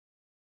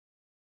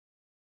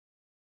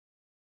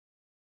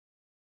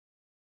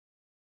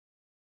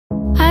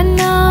I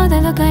know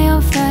the look on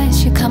your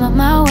face. You come up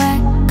my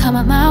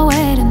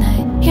way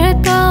tonight. Here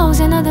it goes,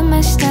 another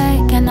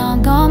mistake. I know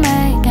I'm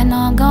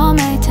gon'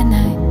 make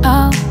tonight.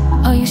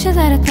 Oh, you should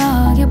let it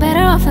go. You're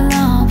better off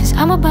alone, cause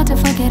I'm about to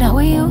fuck it up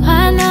with you.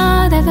 I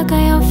know that look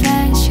on your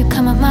face. You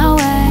come up my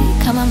way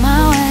tonight.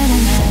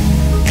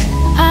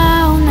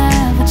 I'll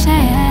never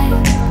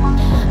change.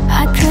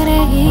 I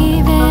couldn't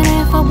even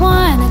if I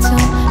wanted to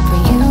for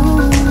you.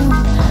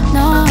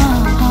 No,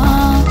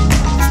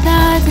 there's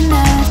nothing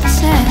left to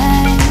say.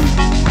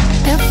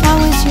 If I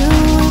was you,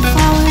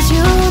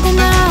 then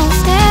I would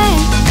stay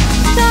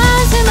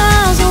 1,000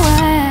 miles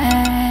away.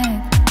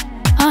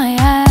 Oh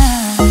yeah.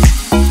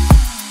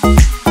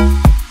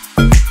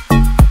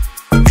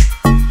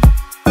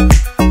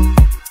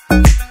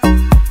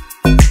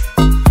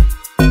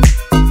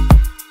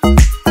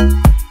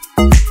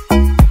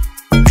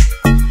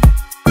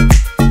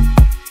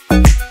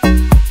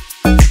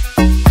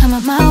 Come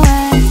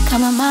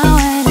on my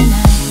way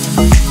tonight.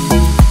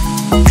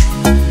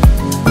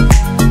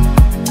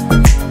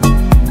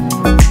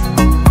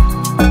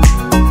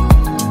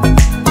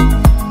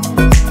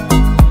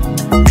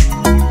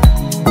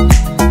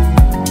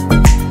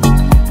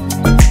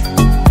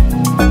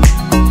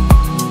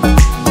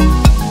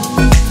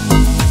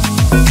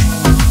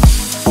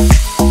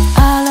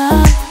 All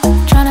up,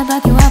 tryna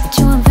back you up, but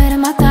you invaded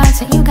my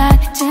thoughts. And you got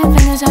 10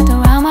 fingers wrapped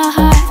around my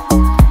heart.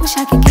 Wish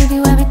I could give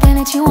you everything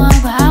that you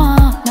want, but I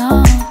won't,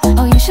 no.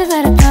 Oh, you should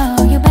let it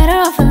go, you're better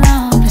off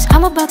alone, cause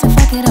I'm about to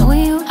fuck it up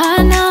with you.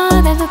 I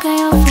know that look on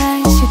your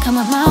face. You come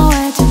up my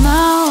way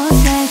tomorrow,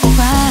 say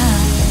goodbye.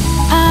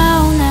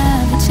 I'll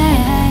never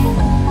change.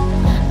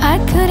 I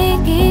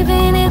couldn't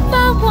even if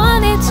I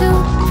wanted to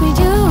for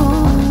you.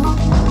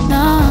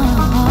 No,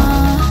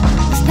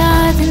 there's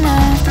nothing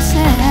left to say.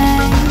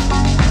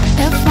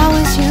 If I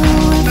was you,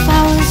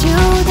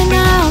 then I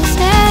would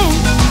stay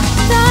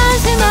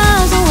 1,000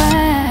 miles away.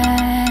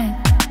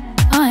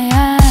 Oh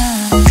yeah.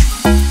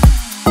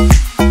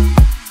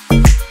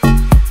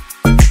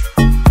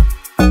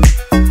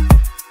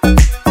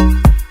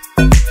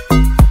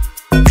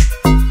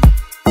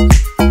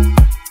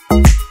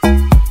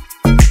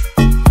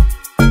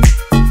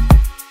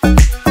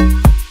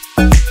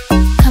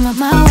 Come up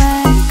my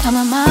way tonight. Come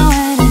up my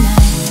way tonight.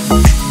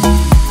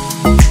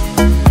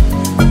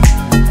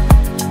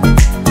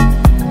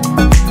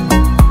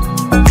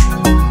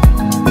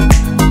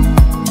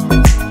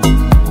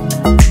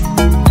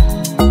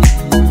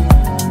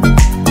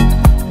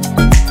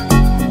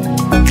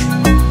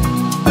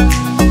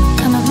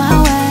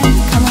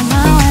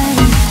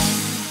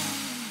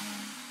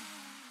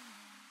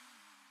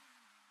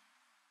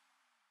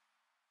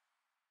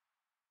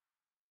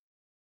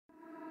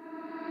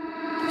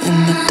 In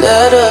the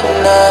dead of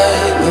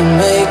night, we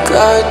make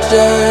our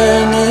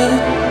journey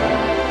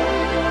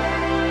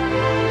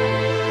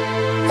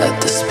at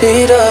the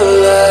speed of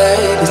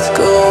light. It's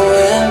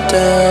going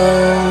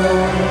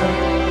down.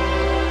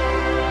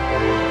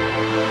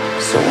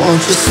 So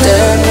won't you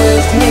stand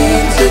with me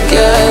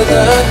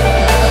together?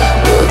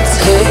 We'll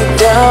take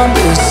down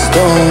this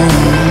storm.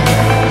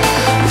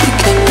 We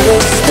can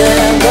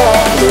withstand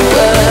all the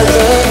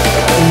weather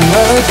and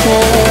much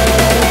more.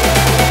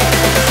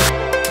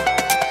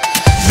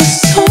 There's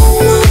so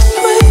much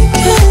we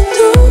can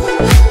do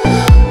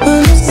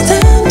when I'm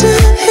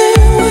standing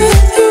here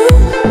with you,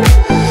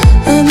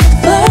 and the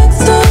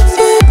flags of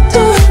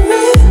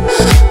victory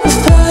will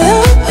fly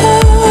up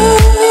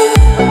high,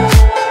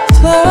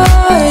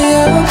 fly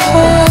up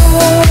high.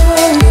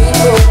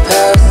 People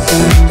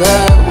passing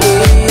that we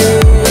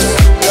used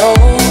to know.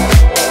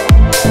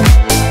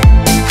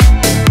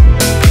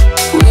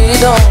 We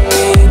don't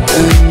need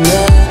them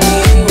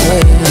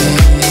anyway.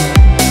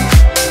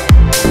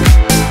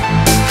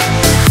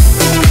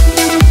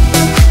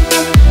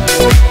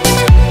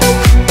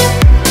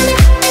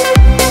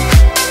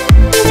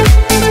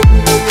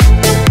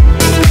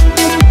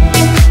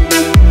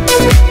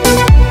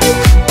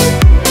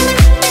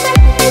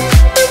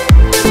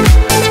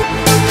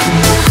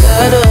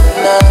 Dead of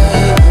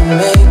night, we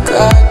make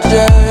our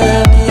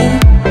journey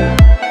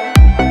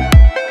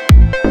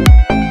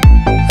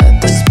at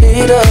the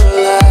speed of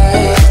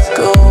light. It's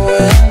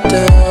going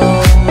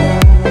down.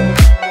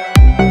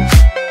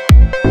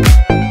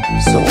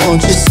 So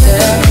won't you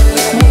stand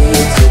with me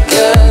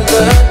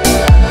together?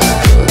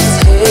 We'll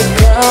take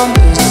down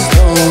this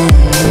storm.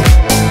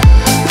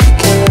 We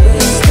can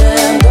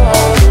withstand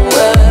all the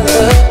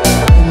weather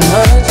and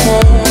much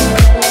more.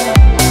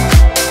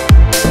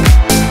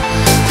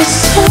 There's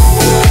so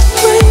much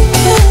we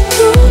can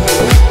do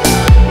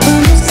when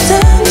I'm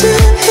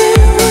standing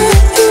here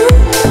with you,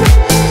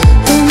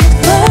 and the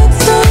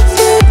flags of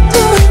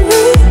victory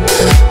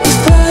will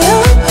fly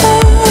up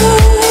high,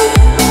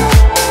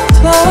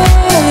 fly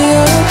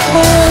up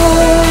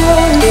high.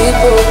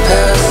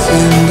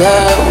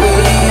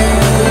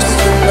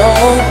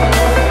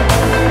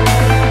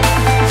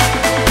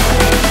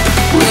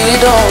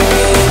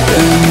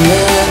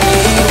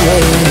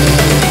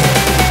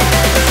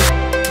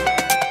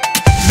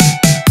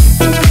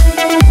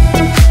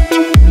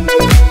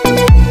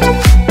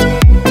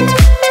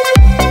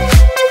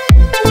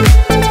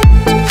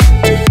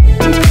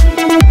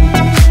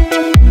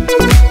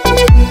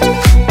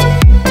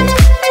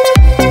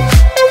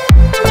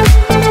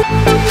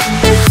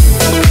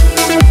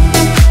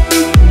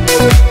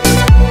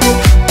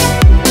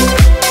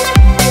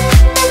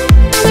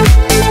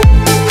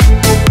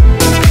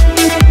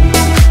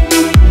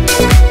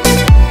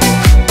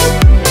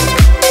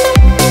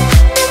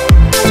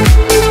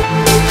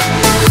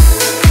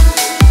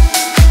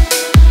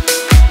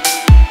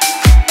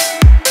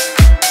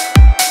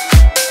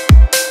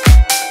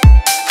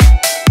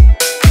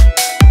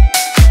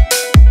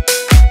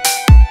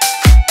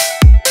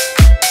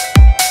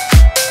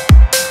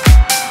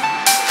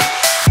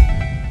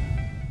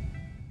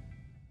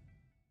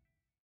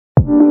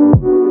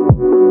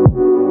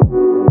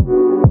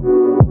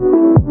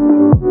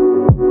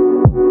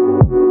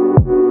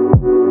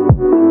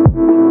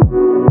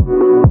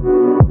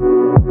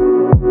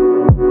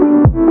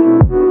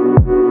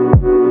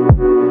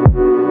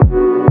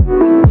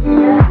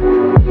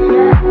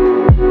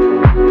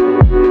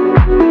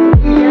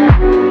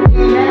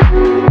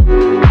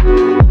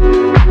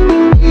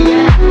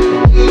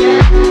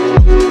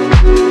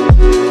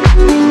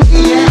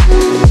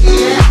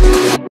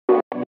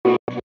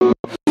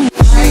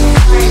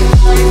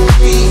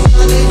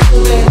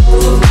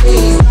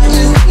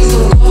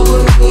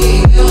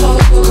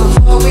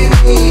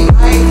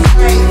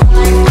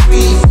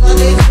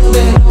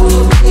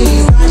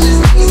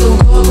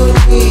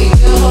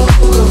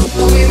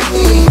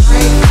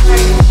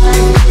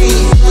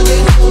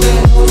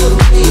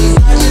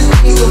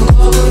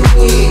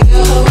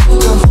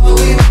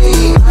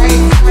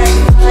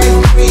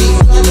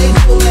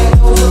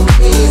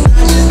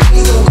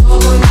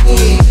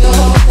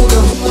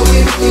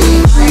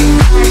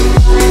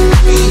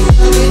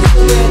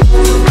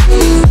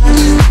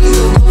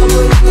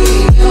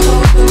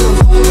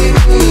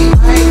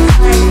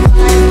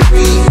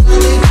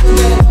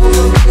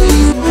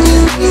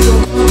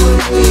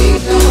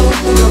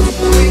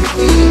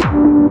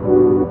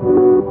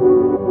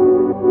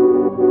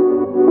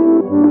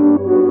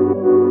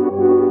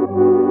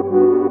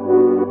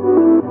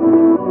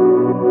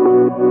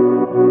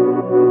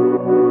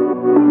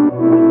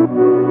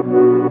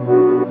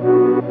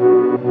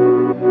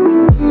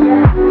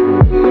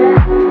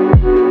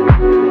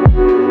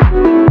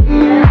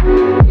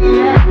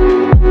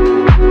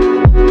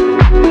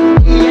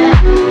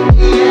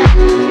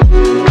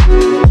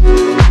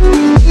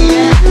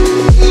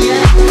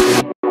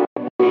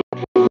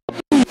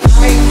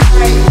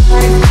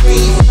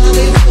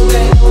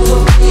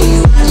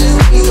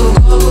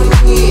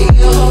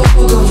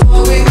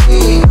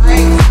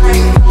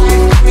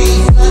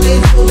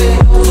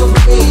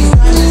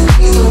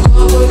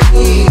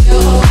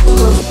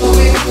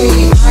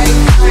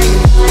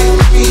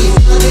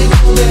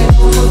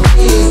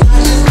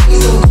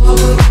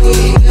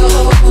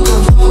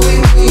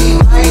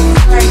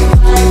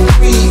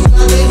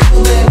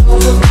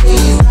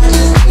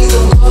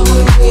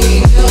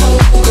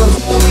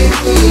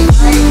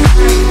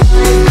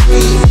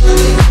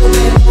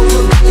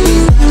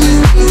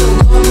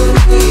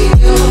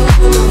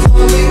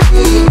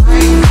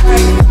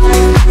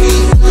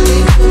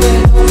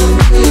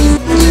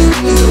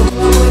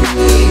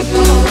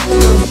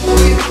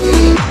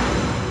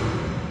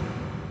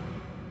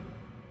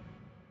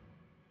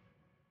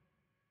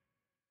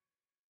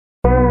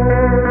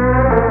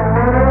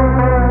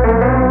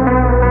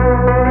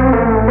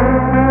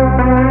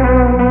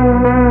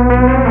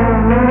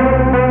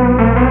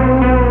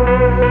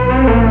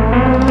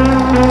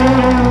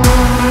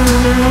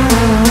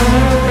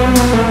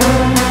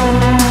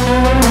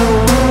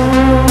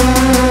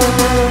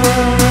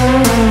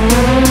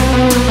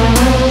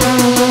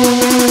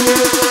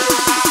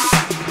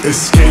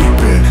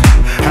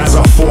 as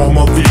a form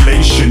of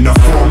elation, a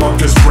form of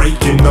just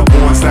breaking the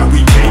bonds that we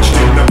caged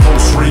in the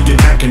post-Reagan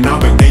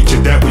economic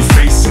nature that we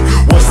facing.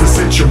 What's the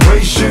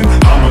situation?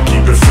 I'ma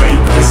keep it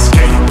flavor,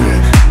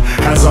 escaping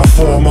as a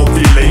form of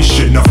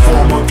elation, a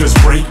form of just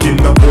breaking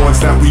the bonds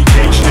that we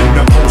caged in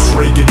the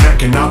post-Reagan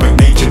economic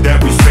nature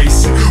that we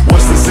facing.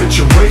 What's the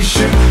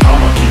situation?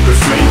 I'ma keep it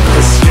flavor,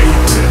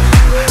 escaping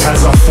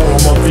as a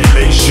form of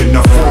elation,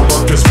 a form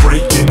of just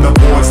breaking the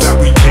bonds that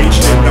we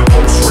caged in the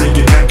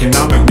post-Reagan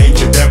economic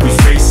nature that we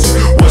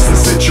facing. What's the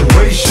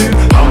situation?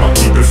 I'ma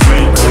keep it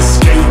flavor,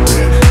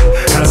 escaping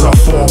as a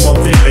form of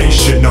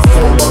elation, a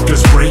form of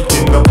just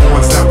breaking the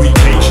bonds that we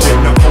caged in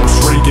the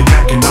post-Reagan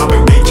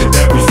economic nature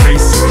that we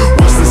facing.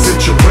 What's the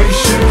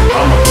situation?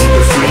 I'ma keep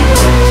it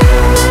flavor.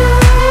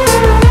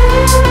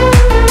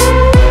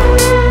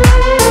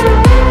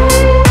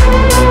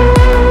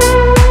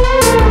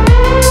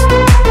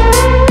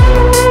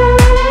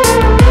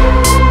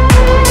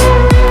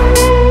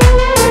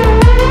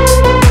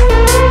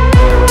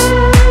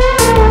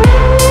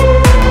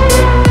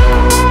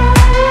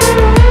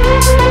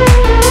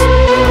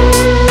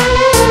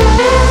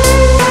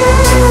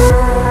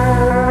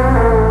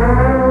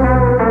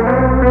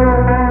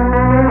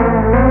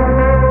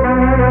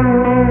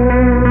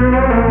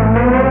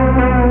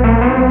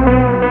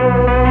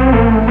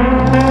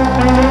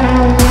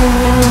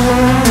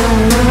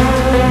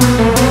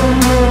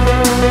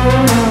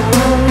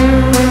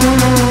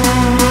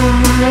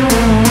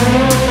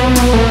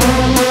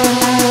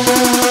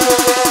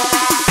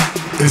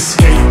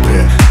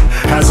 Escaping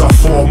as a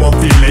form of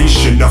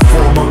elation, a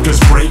form of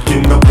just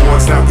breaking the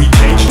bonds that we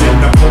caged in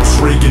the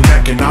post-Reagan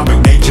economic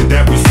nature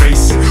that we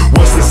facing.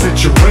 What's the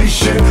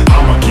situation?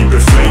 I'ma keep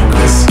it flavor,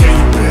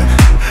 escaping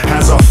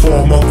as a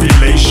form of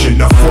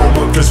elation, a form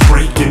of just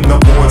breaking the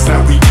bonds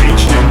that we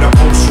caged in the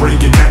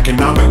post-Reagan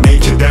economic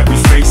nature that we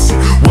facing.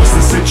 What's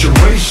the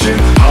situation?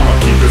 I'ma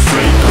keep it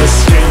flavor,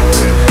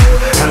 escaping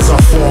as a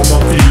form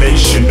of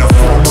elation, a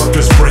form of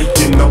just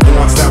breaking the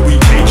bonds that we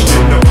caged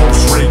in the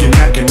post-Reagan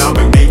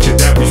economic nature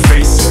that we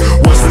facing.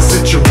 What's the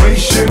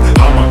situation?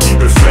 I'ma keep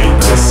it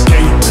flavor,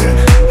 escaping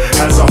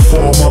as a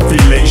form of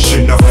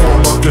elation, a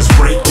form of just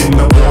breaking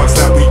the bonds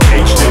that we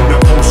caged in the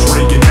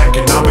post-Reagan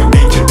economic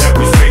nature that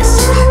we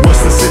facing.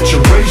 What's the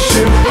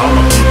situation?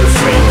 I'ma keep it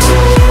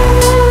flavor.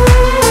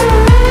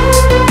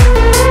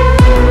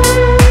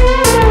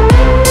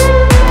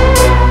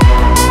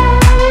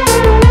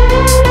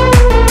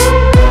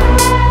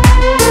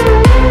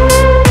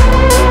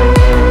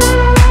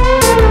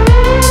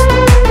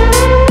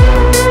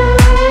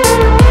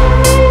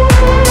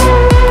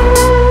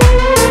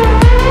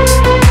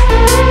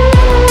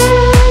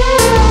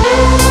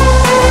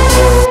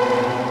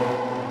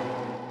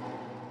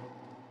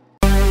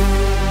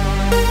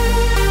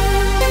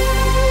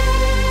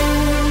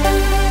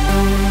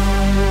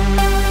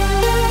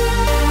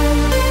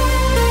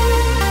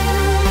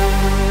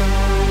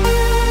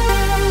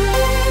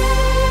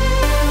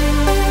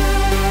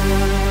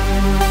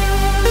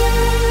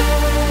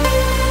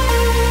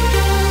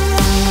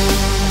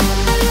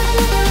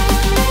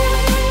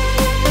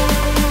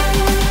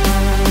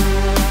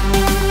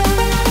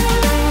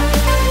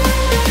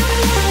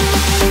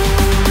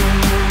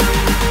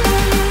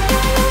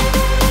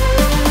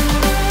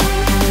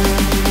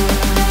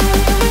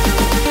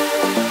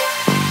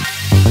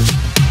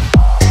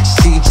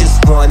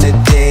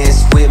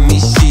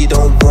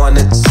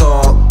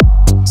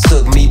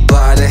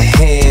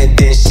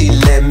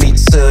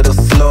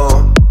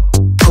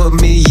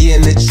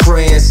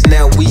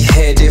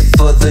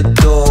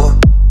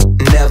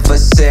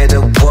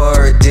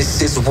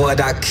 What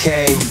I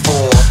came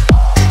for.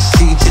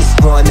 She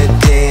just wanna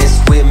dance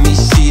with me,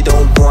 she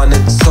don't wanna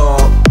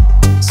talk.